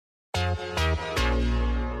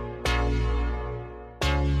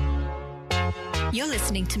You're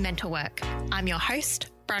listening to Mental Work. I'm your host,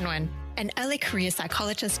 Bronwyn, an early career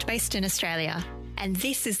psychologist based in Australia. And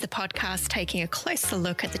this is the podcast taking a closer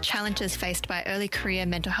look at the challenges faced by early career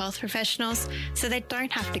mental health professionals so they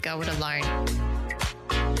don't have to go it alone.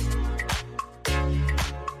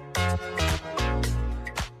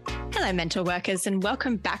 Hello, mental workers, and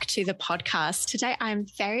welcome back to the podcast. Today, I'm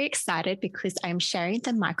very excited because I'm sharing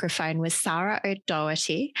the microphone with Sahra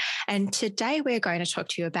O'Doherty. And today, we're going to talk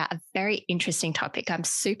to you about a very interesting topic. I'm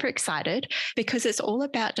super excited because it's all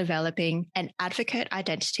about developing an advocate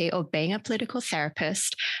identity or being a political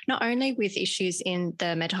therapist, not only with issues in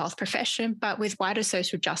the mental health profession, but with wider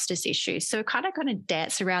social justice issues. So we're kind of going to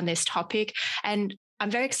dance around this topic, and I'm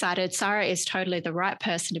very excited. Sahra is totally the right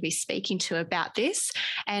person to be speaking to about this.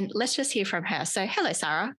 And let's just hear from her. So hello,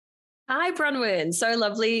 Sahra. Hi, Bronwyn. So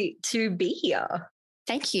lovely to be here.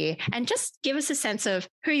 Thank you. And just give us a sense of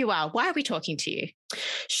who you are. Why are we talking to you?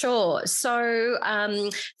 Sure. So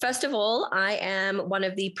first of all, I am one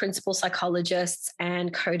of the principal psychologists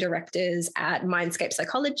and co-directors at Mindscape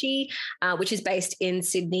Psychology, which is based in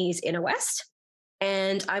Sydney's Inner West.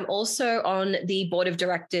 And I'm also on the board of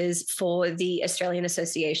directors for the Australian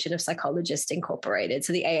Association of Psychologists Incorporated,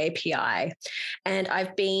 so the AAPI. And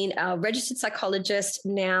I've been a registered psychologist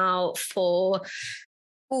now for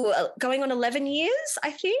going on 11 years,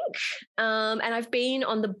 I think. And I've been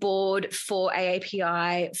on the board for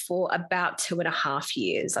AAPI for about 2.5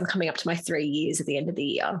 years. I'm coming up to my 3 years at the end of the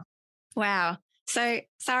year. Wow. So,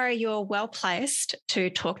 Sahra, you're well placed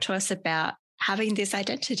to talk to us about having this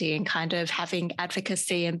identity and kind of having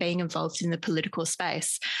advocacy and being involved in the political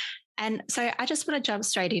space. And so I just want to jump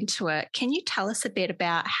straight into it. Can you tell us a bit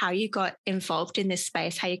about how you got involved in this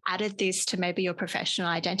space, how you added this to maybe your professional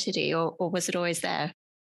identity, or was it always there?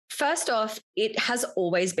 First off, it has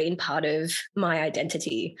always been part of my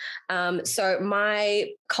identity. So my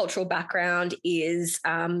cultural background is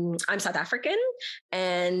I'm South African,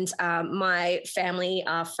 and my family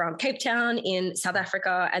are from Cape Town in South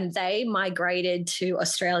Africa, and they migrated to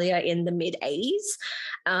Australia in the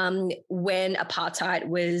mid-80s when apartheid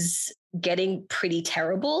was getting pretty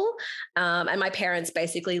terrible. And my parents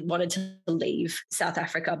basically wanted to leave South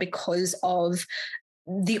Africa because of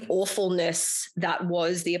the awfulness that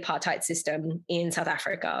was the apartheid system in South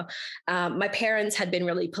Africa. My parents had been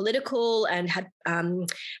really political and had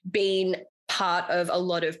been part of a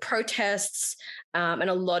lot of protests and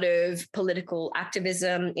a lot of political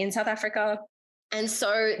activism in South Africa. And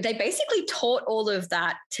so they basically taught all of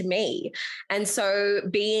that to me. And so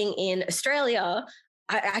being in Australia,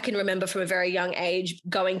 I can remember from a very young age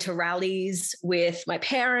going to rallies with my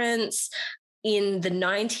parents in the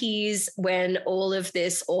 90s when all of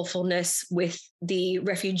this awfulness with the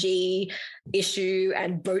refugee issue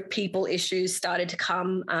and boat people issues started to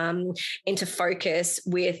come into focus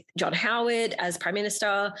with John Howard as Prime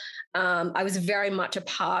Minister. I was very much a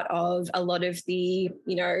part of a lot of the,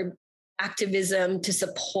 activism to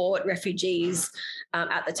support refugees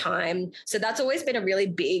at the time. So that's always been a really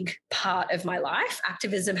big part of my life.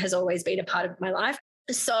 Activism has always been a part of my life.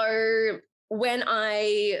 So when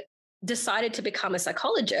I decided to become a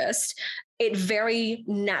psychologist, it very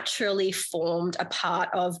naturally formed a part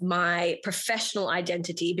of my professional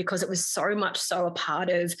identity because it was so much so a part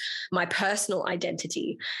of my personal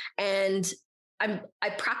identity. And I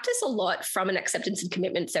practice a lot from an acceptance and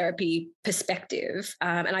commitment therapy perspective,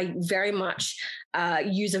 and I very much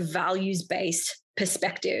use a values-based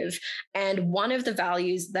perspective. And one of the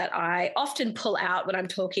values that I often pull out when I'm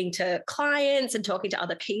talking to clients and talking to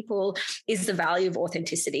other people is the value of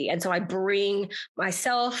authenticity. And so I bring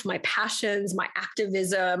myself, my passions, my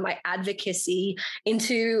activism, my advocacy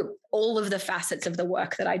into all of the facets of the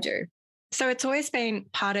work that I do. So it's always been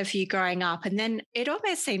part of you growing up, and then it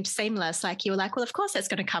almost seemed seamless. Like you were like, well, of course that's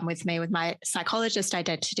going to come with me with my psychologist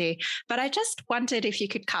identity. But I just wondered if you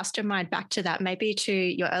could cast your mind back to that, maybe to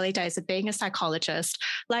your early days of being a psychologist.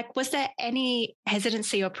 Like, was there any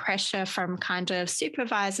hesitancy or pressure from kind of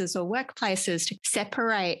supervisors or workplaces to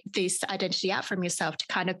separate this identity out from yourself, to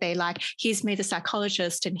kind of be like, here's me, the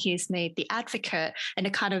psychologist, and here's me, the advocate, and to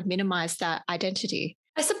kind of minimize that identity?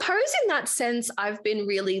 I suppose in that sense, I've been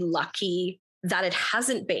really lucky that it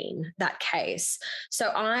hasn't been that case.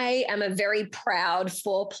 So I am a very proud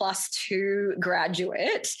 4+2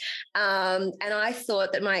 graduate. And I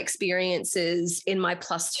thought that my experiences in my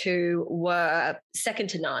 +2 were second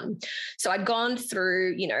to none. So I'd gone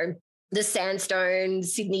through, the Sandstone,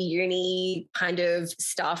 Sydney Uni kind of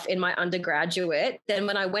stuff in my undergraduate. Then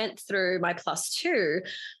when I went through my +2,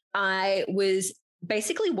 I was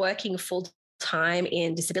basically working full time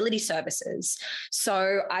in disability services.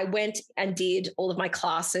 So I went and did all of my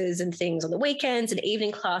classes and things on the weekends and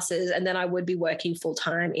evening classes, and then I would be working full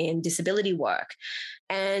time in disability work.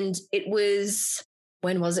 And it was,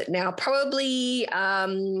 when was it now? Probably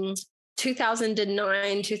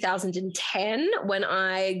 2009, 2010, when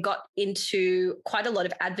I got into quite a lot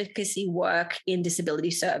of advocacy work in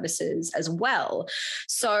disability services as well.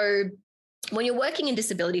 So when you're working in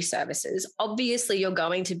disability services, obviously you're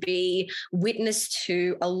going to be witness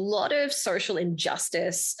to a lot of social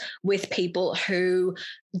injustice with people who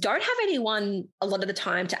don't have anyone a lot of the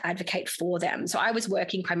time to advocate for them. So I was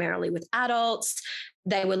working primarily with adults.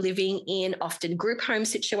 They were living in often group home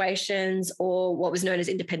situations or what was known as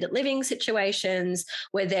independent living situations,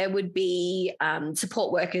 where there would be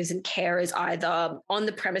support workers and carers either on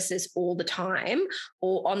the premises all the time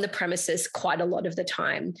or on the premises quite a lot of the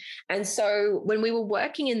time. And so when we were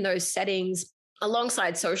working in those settings,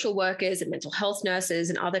 alongside social workers and mental health nurses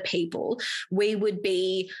and other people, we would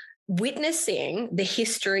be witnessing the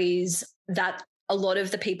histories that a lot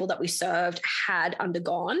of the people that we served had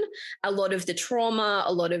undergone, a lot of the trauma,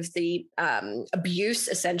 a lot of the abuse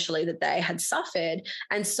essentially that they had suffered.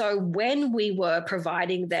 And so when we were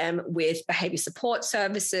providing them with behavior support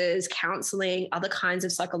services, counseling, other kinds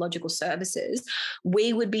of psychological services,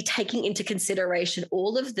 we would be taking into consideration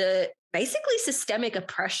all of the basically systemic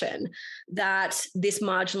oppression that this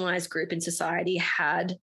marginalized group in society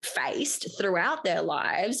had faced throughout their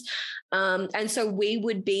lives. And so we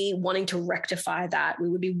would be wanting to rectify that. We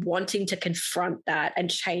would be wanting to confront that and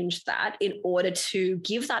change that in order to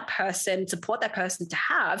give that person, support that person to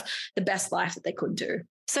have the best life that they could do.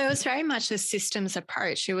 So it was very much a systems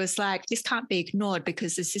approach. It was like, this can't be ignored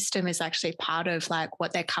because the system is actually part of like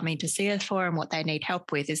what they're coming to see us for and what they need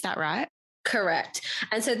help with. Is that right? Correct.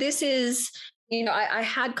 And so this is, I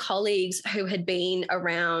had colleagues who had been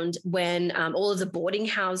around when all of the boarding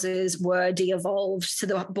houses were de-evolved. So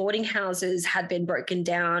the boarding houses had been broken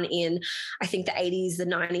down in, I think, the 80s, the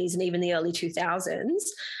 90s, and even the early 2000s.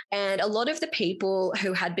 And a lot of the people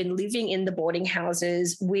who had been living in the boarding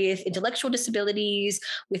houses with intellectual disabilities,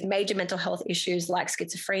 with major mental health issues like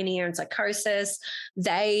schizophrenia and psychosis,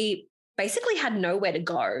 they basically had nowhere to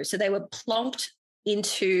go. So they were plonked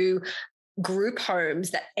into group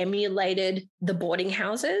homes that emulated the boarding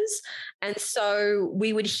houses. And so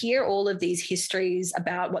we would hear all of these histories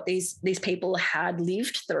about what these people had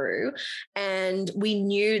lived through. And we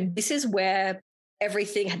knew this is where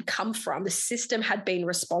everything had come from. The system had been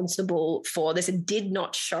responsible for this and did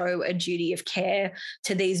not show a duty of care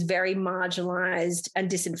to these very marginalized and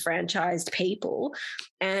disenfranchised people.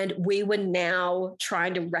 And we were now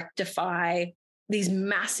trying to rectify these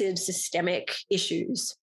massive systemic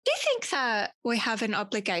issues. Do you think that we have an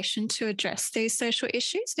obligation to address these social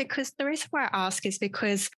issues? Because the reason why I ask is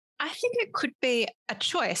because I think it could be a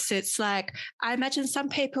choice. It's like, I imagine some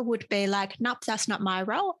people would be like, nope, that's not my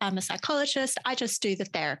role. I'm a psychologist. I just do the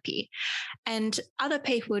therapy. And other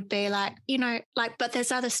people would be like, but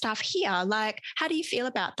there's other stuff here. Like, how do you feel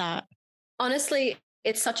about that? Honestly,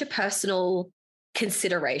 it's such a personal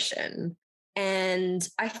consideration. And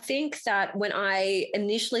I think that when I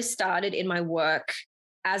initially started in my work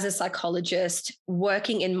as a psychologist,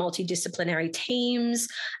 working in multidisciplinary teams,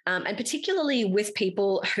 and particularly with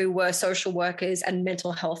people who were social workers and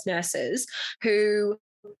mental health nurses, who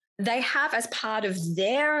they have as part of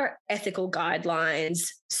their ethical guidelines,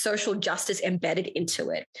 social justice embedded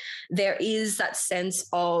into it. There is that sense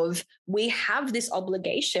of we have this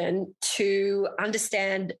obligation to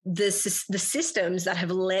understand the systems that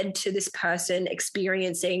have led to this person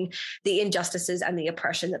experiencing the injustices and the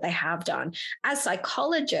oppression that they have done. As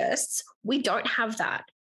psychologists, we don't have that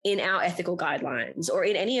in our ethical guidelines or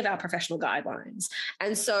in any of our professional guidelines.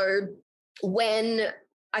 And so when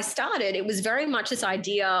I started, it was very much this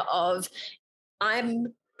idea of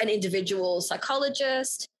I'm an individual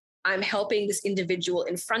psychologist. I'm helping this individual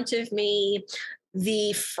in front of me.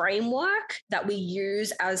 The framework that we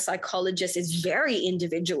use as psychologists is very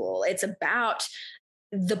individual. It's about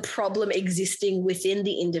the problem existing within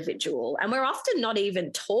the individual. And we're often not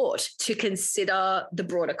even taught to consider the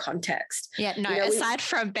broader context. Yeah, no, aside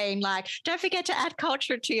from being like, don't forget to add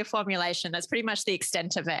culture to your formulation. That's pretty much the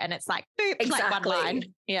extent of it. And it's like, boop, exactly. like one line.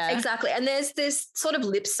 Yeah, exactly. And there's this sort of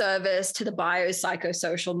lip service to the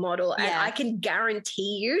biopsychosocial model. And I can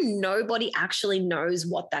guarantee you nobody actually knows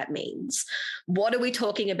what that means. What are we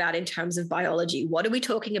talking about in terms of biology? What are we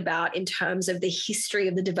talking about in terms of the history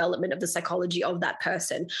of the development of the psychology of that person?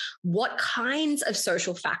 person? What kinds of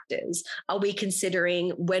social factors are we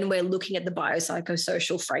considering when we're looking at the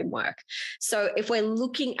biopsychosocial framework? So if we're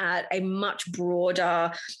looking at a much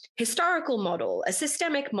broader historical model, a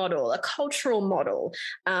systemic model, a cultural model,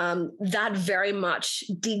 that very much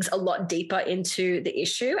digs a lot deeper into the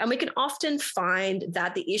issue. And we can often find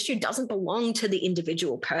that the issue doesn't belong to the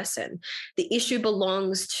individual person. The issue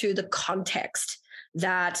belongs to the context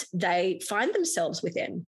that they find themselves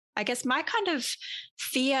within. I guess my kind of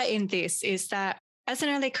fear in this is that as an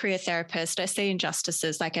early career therapist, I see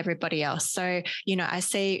injustices like everybody else. So, I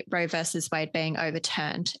see Roe versus Wade being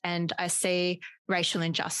overturned, and I see racial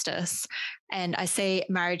injustice, and I see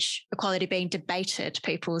marriage equality being debated,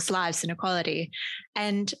 people's lives and equality.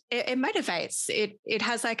 And it motivates. It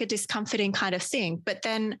has like a discomforting kind of thing. But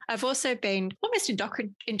then I've also been almost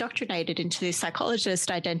indoctrinated into this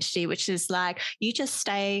psychologist identity, which is like, you just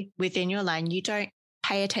stay within your lane. You don't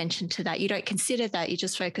pay attention to that. You don't consider that. You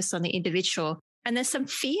just focus on the individual. And there's some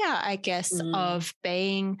fear, I guess, of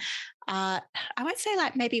being, I won't say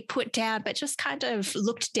like maybe put down, but just kind of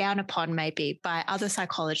looked down upon maybe by other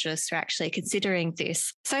psychologists who are actually considering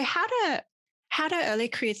this. So how do early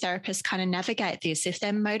career therapists kind of navigate this if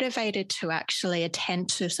they're motivated to actually attend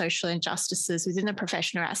to social injustices within the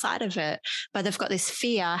profession or outside of it, but they've got this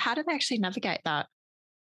fear? How do they actually navigate that?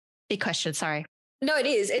 Big question, sorry. No, it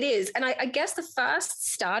is. It is. And I guess the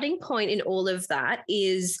first starting point in all of that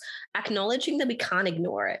is acknowledging that we can't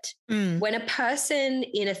ignore it. When a person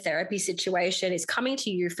in a therapy situation is coming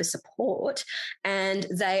to you for support and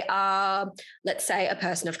they are, let's say, a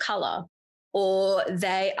person of color, or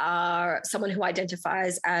they are someone who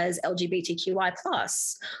identifies as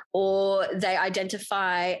LGBTQI+, or they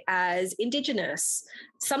identify as Indigenous.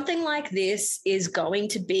 Something like this is going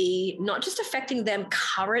to be not just affecting them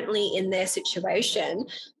currently in their situation,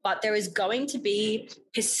 but there is going to be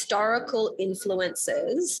historical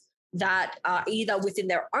influences that are either within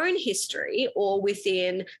their own history or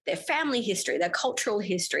within their family history, their cultural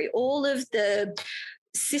history, all of the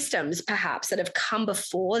systems perhaps that have come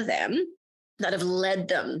before them that have led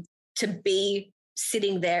them to be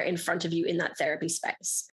sitting there in front of you in that therapy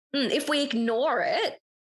space. If we ignore it,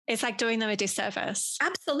 it's like doing them a disservice.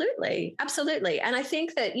 Absolutely. Absolutely. And I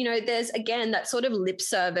think that, there's, again, that sort of lip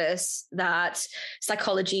service that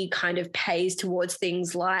psychology kind of pays towards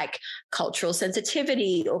things like cultural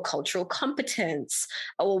sensitivity or cultural competence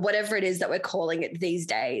or whatever it is that we're calling it these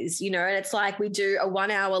days, and it's like we do a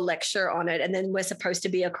 1-hour lecture on it and then we're supposed to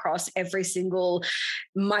be across every single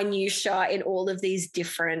minutia in all of these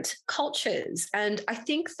different cultures. And I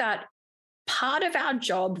think that part of our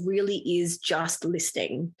job really is just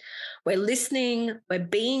listening. We're listening, we're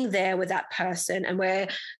being there with that person, and we're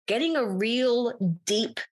getting a real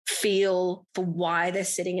deep feel for why they're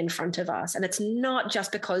sitting in front of us. And it's not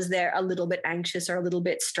just because they're a little bit anxious or a little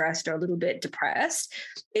bit stressed or a little bit depressed.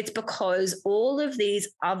 It's because all of these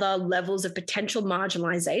other levels of potential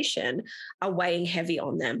marginalization are weighing heavy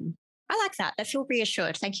on them. I like that. I feel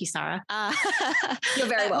reassured. Thank you, Sahra. You're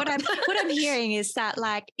very welcome. What I'm hearing is that,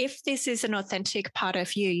 like, if this is an authentic part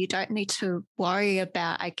of you, you don't need to worry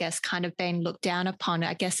about, I guess, kind of being looked down upon.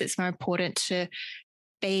 I guess it's more important to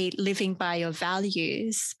be living by your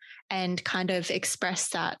values and kind of express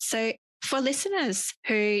that. So for listeners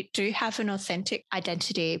who do have an authentic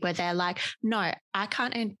identity where they're like, no, I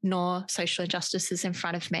can't ignore social injustices in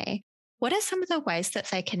front of me, what are some of the ways that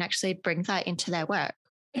they can actually bring that into their work?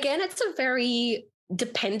 Again, it's a very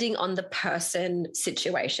depending on the person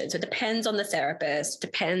situation. So it depends on the therapist,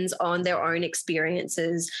 depends on their own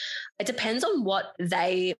experiences. It depends on what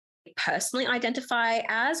they personally identify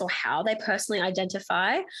as or how they personally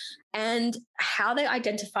identify and how they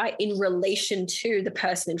identify in relation to the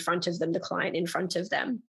person in front of them, the client in front of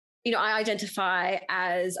them. I identify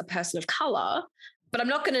as a person of color, but I'm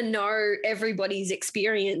not going to know everybody's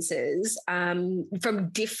experiences from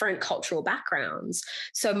different cultural backgrounds.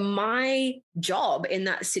 So my job in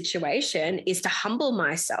that situation is to humble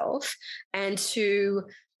myself and to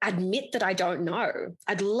admit that I don't know.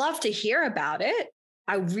 I'd love to hear about it.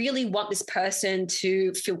 I really want this person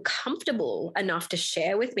to feel comfortable enough to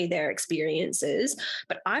share with me their experiences,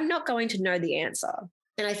 but I'm not going to know the answer.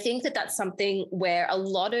 And I think that that's something where a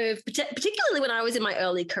lot of, particularly when I was in my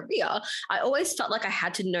early career, I always felt like I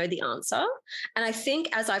had to know the answer. And I think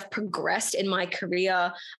as I've progressed in my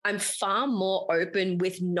career, I'm far more open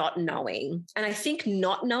with not knowing. And I think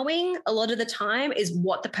not knowing a lot of the time is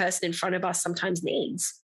what the person in front of us sometimes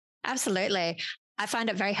needs. Absolutely. I find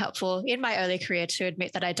it very helpful in my early career to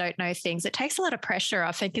admit that I don't know things. It takes a lot of pressure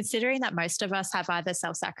off. And considering that most of us have either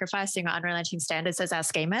self-sacrificing or unrelenting standards as our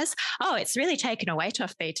schemas, it's really taken a weight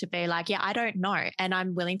off me to be like, yeah, I don't know. And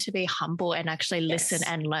I'm willing to be humble and actually listen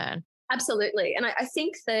and learn. Absolutely. And I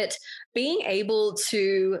think that being able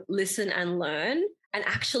to listen and learn and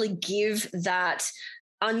actually give that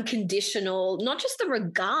unconditional, not just the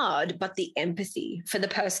regard, but the empathy for the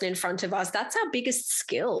person in front of us. That's our biggest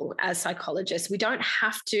skill as psychologists. We don't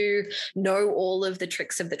have to know all of the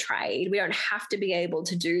tricks of the trade. We don't have to be able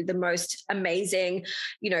to do the most amazing,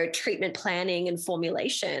 treatment planning and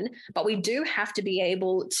formulation, but we do have to be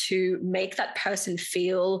able to make that person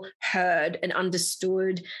feel heard and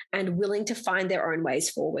understood and willing to find their own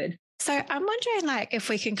ways forward. So I'm wondering, if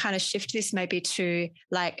we can kind of shift this maybe to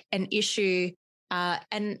an issue.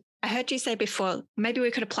 And I heard you say before, maybe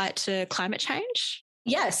we could apply it to climate change.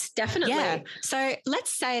 Yes, definitely. Yeah. So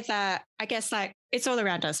let's say that, I guess, it's all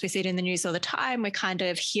around us. We see it in the news all the time. We kind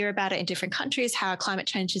of hear about it in different countries, how climate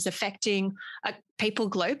change is affecting people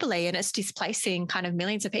globally, and it's displacing kind of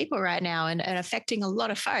millions of people right now and affecting a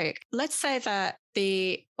lot of folk. Let's say that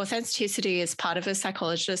the authenticity is part of a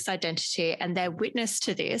psychologist's identity and they're witness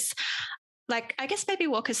to this. I guess maybe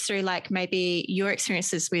walk us through maybe your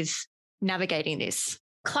experiences with navigating this.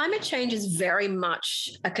 Climate change is very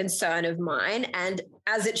much a concern of mine, and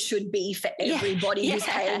as it should be for everybody who's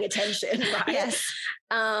paying attention, right? Yes.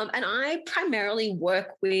 And I primarily work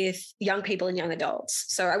with young people and young adults.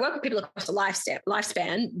 So I work with people across the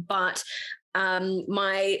lifespan, but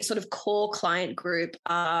my sort of core client group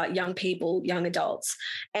are young people, young adults.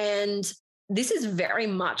 And this is very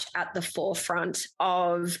much at the forefront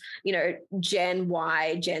of, Gen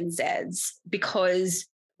Y, Gen Zs, because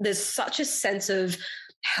there's such a sense of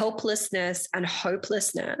helplessness and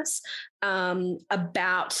hopelessness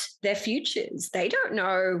about their futures. They don't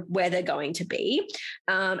know where they're going to be,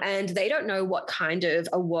 and they don't know what kind of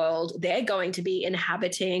a world they're going to be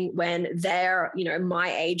inhabiting when they're,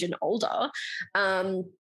 my age and older. And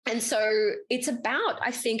so it's about, I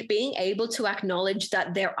think, being able to acknowledge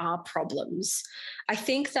that there are problems. I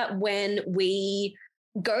think that when we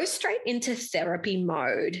go straight into therapy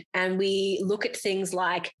mode and we look at things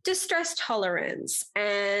like distress tolerance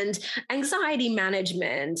and anxiety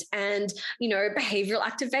management and, behavioral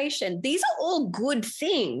activation, these are all good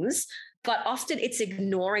things, but often it's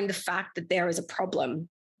ignoring the fact that there is a problem.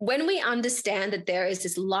 When we understand that there is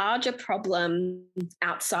this larger problem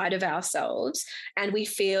outside of ourselves and we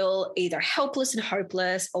feel either helpless and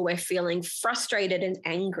hopeless or we're feeling frustrated and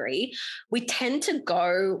angry, we tend to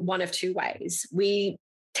go one of two ways. We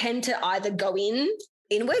tend to either go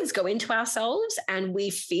inwards, go into ourselves, and we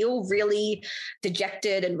feel really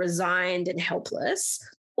dejected and resigned and helpless.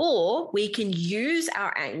 Or we can use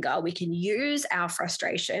our anger, we can use our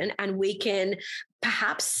frustration, and we can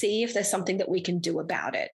perhaps see if there's something that we can do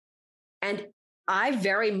about it. And I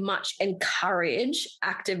very much encourage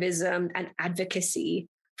activism and advocacy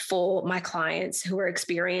for my clients who are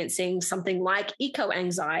experiencing something like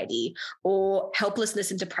eco-anxiety or helplessness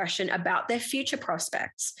and depression about their future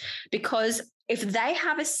prospects. Because if they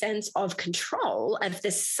have a sense of control, and if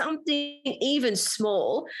there's something even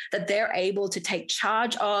small that they're able to take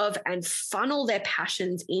charge of and funnel their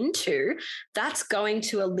passions into, that's going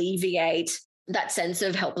to alleviate that sense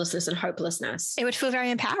of helplessness and hopelessness. It would feel very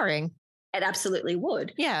empowering. It absolutely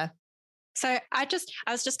would. Yeah. So I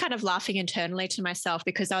was just kind of laughing internally to myself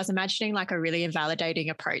because I was imagining a really invalidating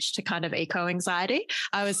approach to kind of eco-anxiety.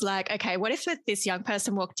 I was like, okay, what if this young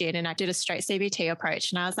person walked in and I did a straight CBT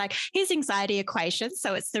approach and I was like, here's anxiety equations.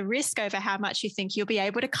 So it's the risk over how much you think you'll be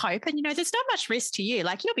able to cope. And, there's not much risk to you.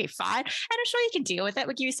 You'll be fine. And I'm sure you can deal with it.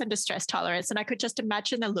 We'll give you some distress tolerance. And I could just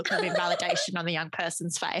imagine the look of invalidation on the young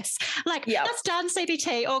person's face. That's done,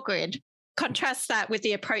 CBT, all good. Contrast that with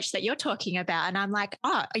the approach that you're talking about. And I'm like,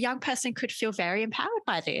 a young person could feel very empowered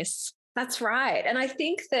by this. That's right. And I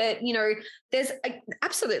think that, there's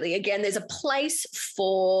absolutely, again, there's a place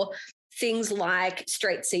for things like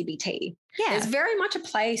straight CBT. Yeah. There's very much a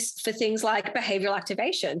place for things like behavioral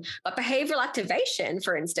activation. But behavioral activation,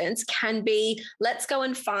 for instance, can be, let's go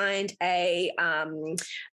and find a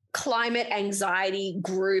climate anxiety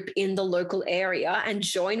group in the local area and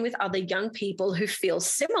join with other young people who feel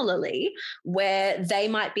similarly, where they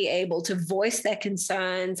might be able to voice their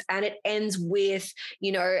concerns, and it ends with,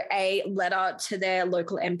 a letter to their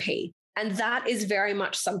local MP. And that is very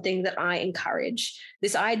much something that I encourage.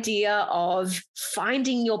 This idea of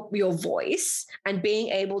finding your voice and being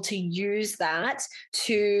able to use that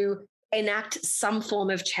to enact some form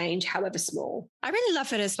of change, however small. I really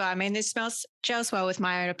love it as well. I mean, this gels well with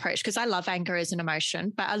my own approach because I love anger as an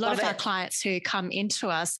emotion, but a lot of our clients who come into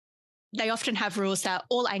us, they often have rules that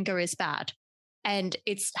all anger is bad. And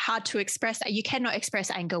it's hard to express that. You cannot express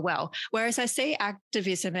anger well. Whereas I see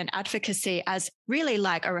activism and advocacy as really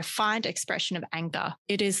like a refined expression of anger.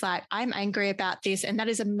 It is like, I'm angry about this, and that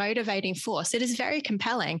is a motivating force. It is very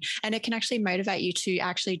compelling, and it can actually motivate you to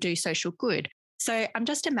actually do social good. So I'm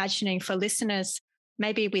just imagining for listeners,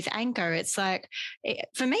 maybe with anger, it's like,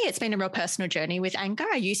 for me, it's been a real personal journey with anger.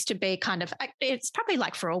 I used to be kind of, it's probably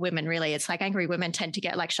like for all women, really. It's like angry women tend to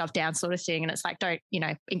get like shoved down sort of thing. And it's like, don't,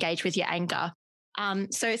 engage with your anger.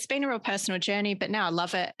 So it's been a real personal journey, but now I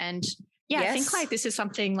love it. And yeah, I think like this is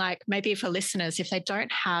something like maybe for listeners, if they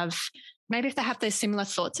don't have, maybe if they have those similar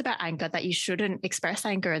thoughts about anger, that you shouldn't express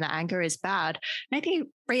anger and that anger is bad, maybe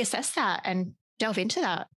reassess that and delve into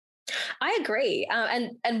that. I agree.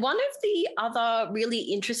 And one of the other really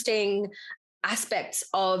interesting aspects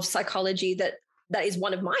of psychology that is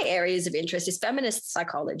one of my areas of interest is feminist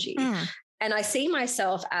psychology. And I see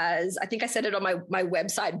myself as, I think I said it on my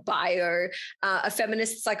website bio, a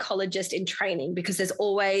feminist psychologist in training, because there's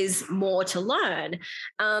always more to learn.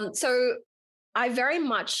 So I very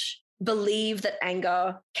much believe that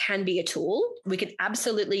anger can be a tool. We can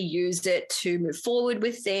absolutely use it to move forward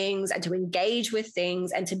with things and to engage with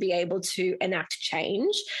things and to be able to enact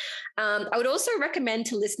change. I would also recommend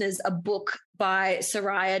to listeners a book by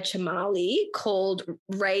Sahra O'Doherty called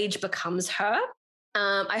Rage Becomes Her.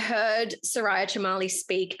 I heard Sahra O'Doherty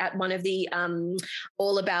speak at one of the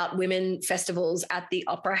All About Women festivals at the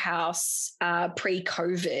Opera House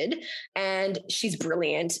pre-COVID, and she's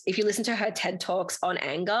brilliant. If you listen to her TED Talks on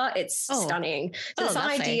anger, it's stunning. So this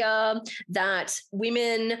idea that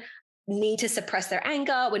women need to suppress their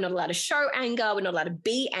anger. We're not allowed to show anger. We're not allowed to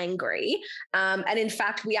be angry. And in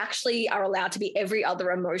fact, we actually are allowed to be every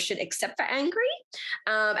other emotion except for angry.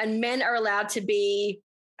 And men are allowed to be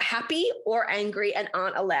happy or angry and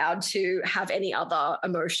aren't allowed to have any other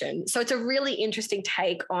emotion. So it's a really interesting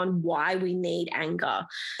take on why we need anger.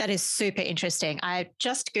 That is super interesting. I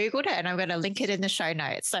just Googled it and I'm going to link it in the show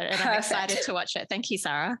notes. And I'm excited to watch it. Thank you,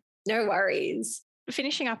 Sahra. No worries.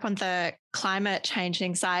 Finishing up on the climate change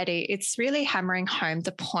anxiety, it's really hammering home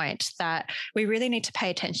the point that we really need to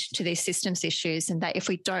pay attention to these systems issues, and that if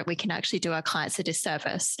we don't, we can actually do our clients a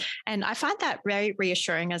disservice. And I find that very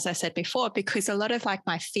reassuring, as I said before, because a lot of like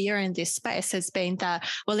my fear in this space has been that,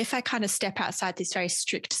 well, if I kind of step outside this very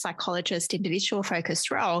strict psychologist, individual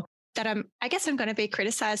focused role, that I guess I'm going to be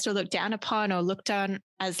criticized or looked down upon or looked on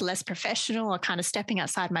as less professional or kind of stepping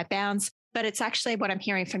outside my bounds. But it's actually what I'm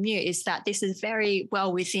hearing from you is that this is very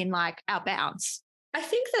well within like our bounds. I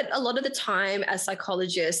think that a lot of the time as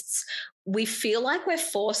psychologists, we feel like we're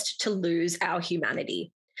forced to lose our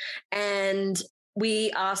humanity. And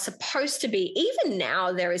we are supposed to be, even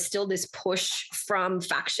now, there is still this push from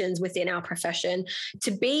factions within our profession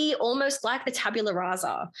to be almost like the tabula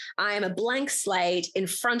rasa. I am a blank slate in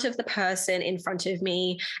front of the person in front of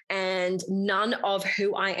me, and none of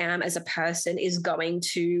who I am as a person is going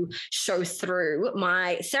to show through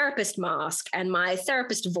my therapist mask and my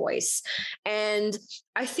therapist voice. And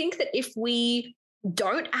I think that if we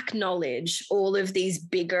don't acknowledge all of these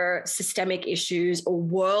bigger systemic issues or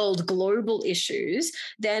world global issues,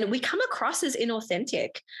 then we come across as inauthentic.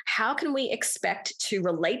 How can we expect to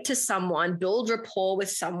relate to someone, build rapport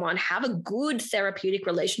with someone, have a good therapeutic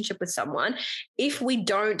relationship with someone if we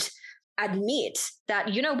don't admit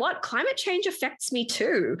that, you know what, climate change affects me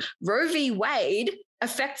too. Roe v. Wade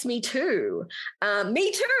affects me too.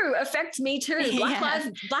 Me too affects me too.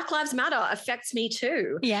 Black Lives Matter affects me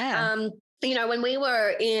too. Yeah. When we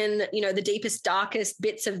were in, the deepest, darkest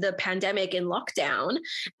bits of the pandemic in lockdown,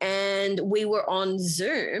 and we were on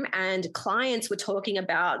Zoom and clients were talking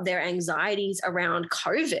about their anxieties around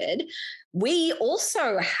COVID, we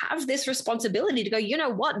also have this responsibility to go, you know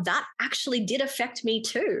what, that actually did affect me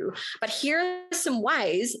too. But here are some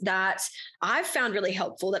ways that I've found really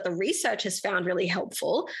helpful, that the research has found really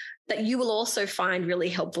helpful, that you will also find really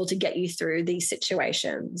helpful to get you through these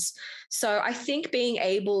situations. So I think being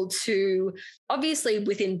able to, obviously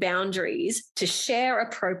within boundaries, to share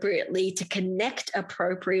appropriately, to connect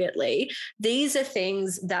appropriately, these are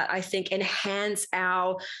things that I think enhance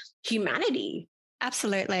our humanity.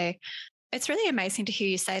 Absolutely. It's really amazing to hear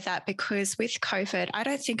you say that, because with COVID, I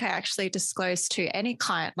don't think I actually disclosed to any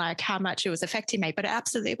client like how much it was affecting me, but it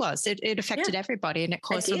absolutely was. It affected everybody, and it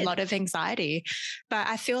caused a lot of anxiety. But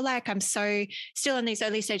I feel like I'm so still in these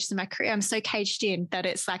early stages of my career, I'm so caged in that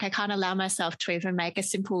it's like I can't allow myself to even make a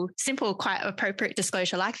simple, quite appropriate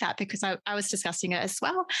disclosure like that, because I was discussing it as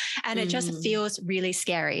well. And it just feels really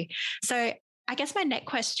scary. So I guess my next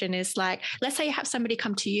question is like, let's say you have somebody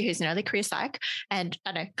come to you who's an early career psych, and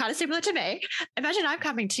I know, kind of similar to me. Imagine I'm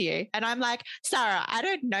coming to you and I'm like, Sahra, I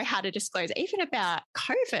don't know how to disclose even about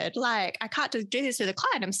COVID. Like, I can't do this with a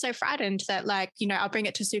client. I'm so frightened that, like, I'll bring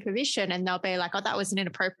it to supervision and they'll be like, oh, that was an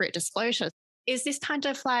inappropriate disclosure. Is this kind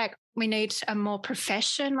of like, we need a more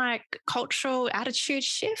profession, like cultural attitude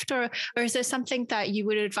shift, or is there something that you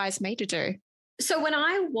would advise me to do? So when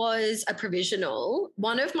I was a provisional,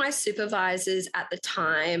 one of my supervisors at the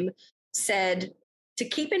time said to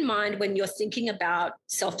keep in mind when you're thinking about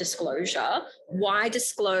self-disclosure, why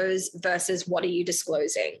disclose versus what are you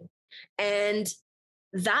disclosing? And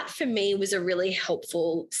that for me was a really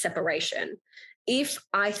helpful separation. If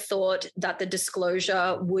I thought that the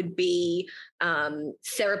disclosure would be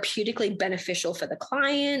therapeutically beneficial for the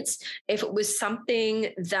clients, if it was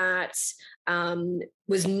something that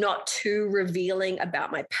was not too revealing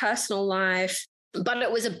about my personal life, but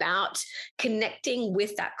it was about connecting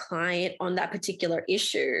with that client on that particular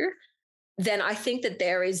issue, then I think that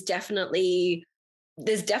there's definitely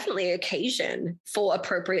occasion for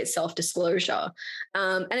appropriate self-disclosure.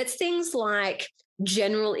 And it's things like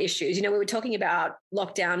general issues. We were talking about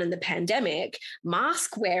lockdown and the pandemic,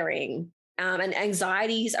 mask wearing, and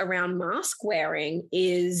anxieties around mask wearing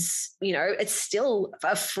is, it's still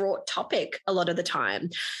a fraught topic a lot of the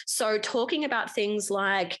time. So talking about things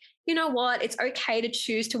like, you know what, it's okay to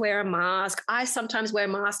choose to wear a mask. I sometimes wear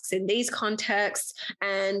masks in these contexts,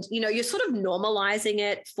 and, you're sort of normalizing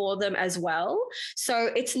it for them as well.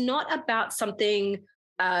 So it's not about something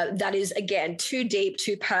that is, again, too deep,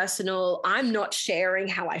 too personal. I'm not sharing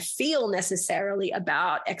how I feel necessarily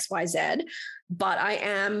about XYZ, but I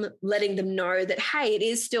am letting them know that, hey, it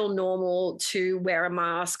is still normal to wear a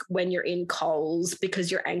mask when you're in Coles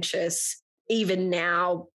because you're anxious, even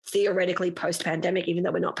now, theoretically post-pandemic, even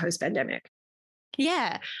though we're not post-pandemic.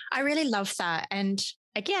 Yeah, I really love that. And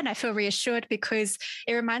again, I feel reassured because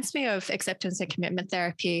it reminds me of acceptance and commitment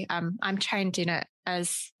therapy. I'm trained in it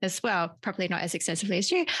as well, probably not as extensively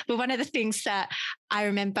as you, but one of the things that I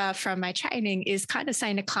remember from my training is kind of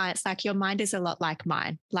saying to clients, like, your mind is a lot like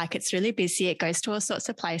mine. Like, it's really busy. It goes to all sorts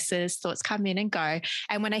of places. Thoughts come in and go.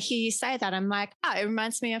 And when I hear you say that, I'm like, oh, it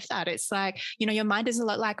reminds me of that. It's like, your mind is a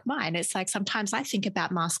lot like mine. It's like, sometimes I think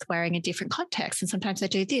about mask wearing in different contexts, and sometimes I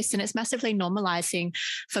do this. And it's massively normalizing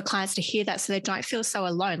for clients to hear that so they don't feel so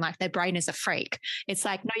alone, like their brain is a freak. It's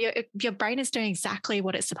like, no, your brain is doing exactly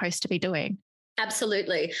what it's supposed to be doing.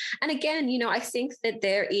 Absolutely. And again, I think that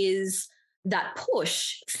there is that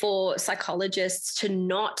push for psychologists to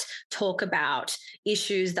not talk about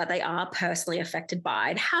issues that they are personally affected by.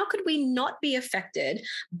 And how could we not be affected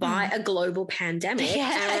by a global pandemic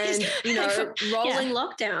and, rolling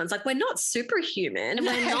lockdowns? Like, we're not superhuman.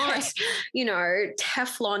 We're not,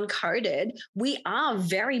 Teflon coated. We are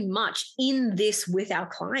very much in this with our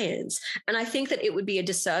clients. And I think that it would be a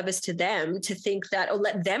disservice to them to think that, or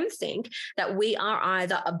let them think that we are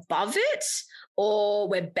either above it or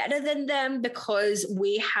we're better than them because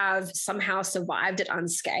we have somehow survived it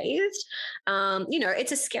unscathed.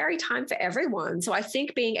 It's a scary time for everyone. So I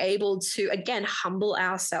think being able to, again, humble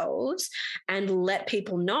ourselves and let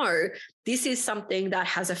people know this is something that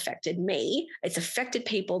has affected me. It's affected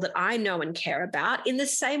people that I know and care about in the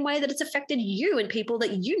same way that it's affected you and people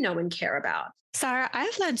that you know and care about. Sahra,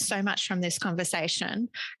 I've learned so much from this conversation,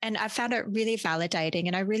 and I found it really validating.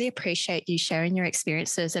 And I really appreciate you sharing your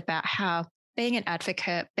experiences about how being an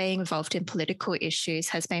advocate, being involved in political issues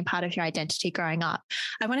has been part of your identity growing up.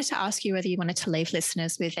 I wanted to ask you whether you wanted to leave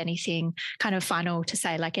listeners with anything kind of final to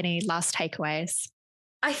say, like any last takeaways.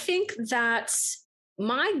 I think that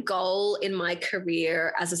my goal in my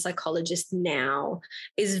career as a psychologist now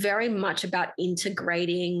is very much about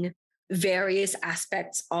integrating various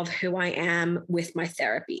aspects of who I am with my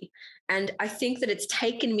therapy. And I think that it's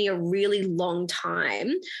taken me a really long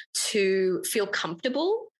time to feel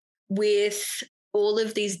comfortable with all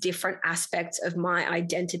of these different aspects of my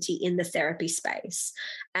identity in the therapy space.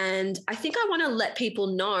 And I think I want to let people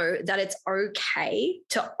know that it's okay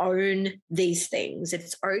to own these things.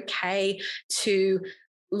 It's okay to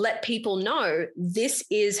let people know this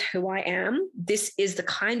is who I am. This is the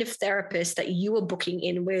kind of therapist that you are booking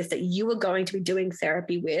in with, that you are going to be doing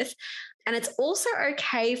therapy with. And it's also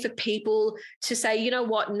okay for people to say, you know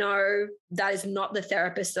what, no, that is not the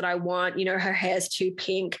therapist that I want. Her hair's too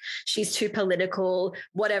pink, she's too political,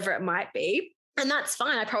 whatever it might be. And that's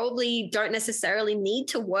fine. I probably don't necessarily need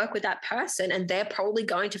to work with that person, and they're probably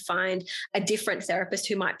going to find a different therapist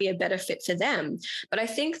who might be a better fit for them. But I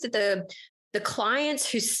think that the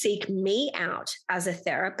clients who seek me out as a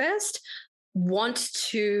therapist want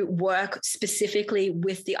to work specifically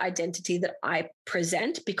with the identity that I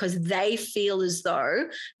present, because they feel as though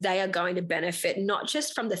they are going to benefit not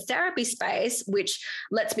just from the therapy space, which,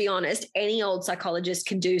 let's be honest, any old psychologist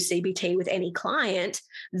can do CBT with any client.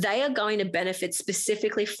 They are going to benefit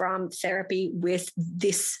specifically from therapy with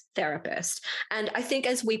this therapist. And I think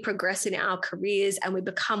as we progress in our careers and we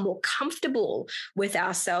become more comfortable with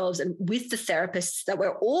ourselves and with the therapists that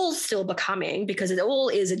we're all still becoming, because it all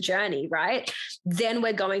is a journey, right? Then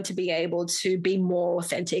we're going to be able to be more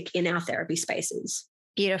authentic in our therapy spaces.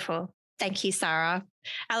 Beautiful. Thank you, Sahra.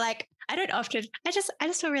 I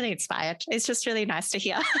just feel really inspired. It's just really nice to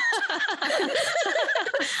hear.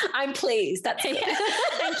 I'm pleased. That's good.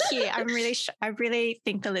 Thank you. I really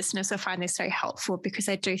think the listeners will find this very helpful, because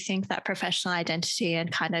I do think that professional identity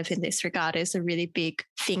and kind of in this regard is a really big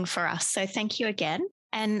thing for us. So thank you again.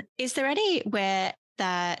 And is there anywhere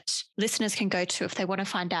that listeners can go to if they want to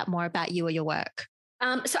find out more about you or your work?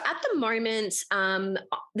 So at the moment,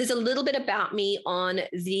 there's a little bit about me on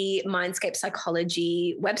the Mindscape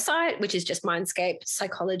Psychology website, which is just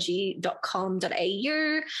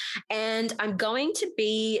mindskapepsychology.com.au. And I'm going to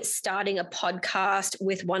be starting a podcast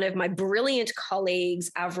with one of my brilliant colleagues,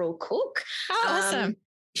 Avril Cook. Oh, awesome.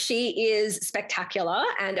 She is spectacular,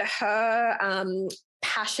 and her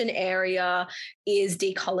passion area is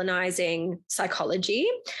decolonizing psychology.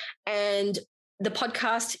 And the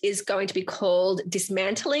podcast is going to be called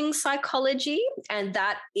Dismantling Psychology, and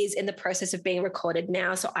that is in the process of being recorded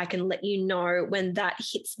now. So I can let you know when that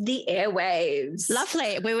hits the airwaves.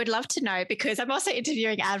 Lovely. We would love to know, because I'm also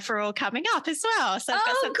interviewing Avril coming up as well. So I've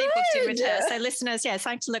got something booked in with her. So listeners,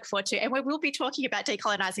 something to look forward to. And we will be talking about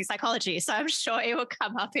decolonizing psychology. So I'm sure it will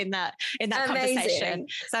come up in that conversation.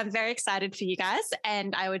 So I'm very excited for you guys.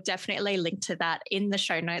 And I would definitely link to that in the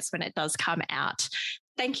show notes when it does come out.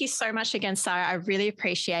 Thank you so much again, Sahra. I really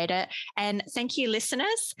appreciate it. And thank you,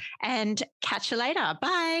 listeners, and catch you later.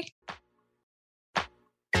 Bye.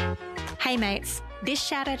 Hey, mates. This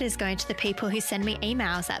shout out is going to the people who send me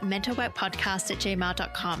emails at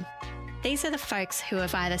mentalworkpodcast@gmail.com. These are the folks who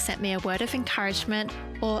have either sent me a word of encouragement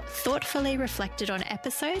or thoughtfully reflected on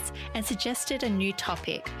episodes and suggested a new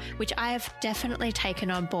topic, which I have definitely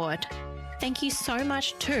taken on board. Thank you so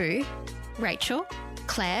much to Rachel,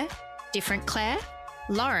 Claire, Different Claire,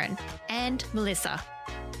 Lauren, and Melissa.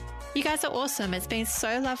 You guys are awesome. It's been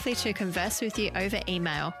so lovely to converse with you over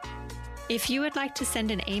email. If you would like to send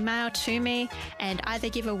an email to me and either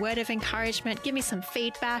give a word of encouragement, give me some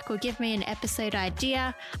feedback, or give me an episode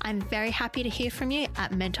idea, I'm very happy to hear from you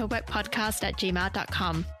at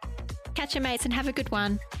mentalworkpodcast@gmail.com. Catch you, mates, and have a good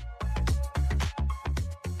one.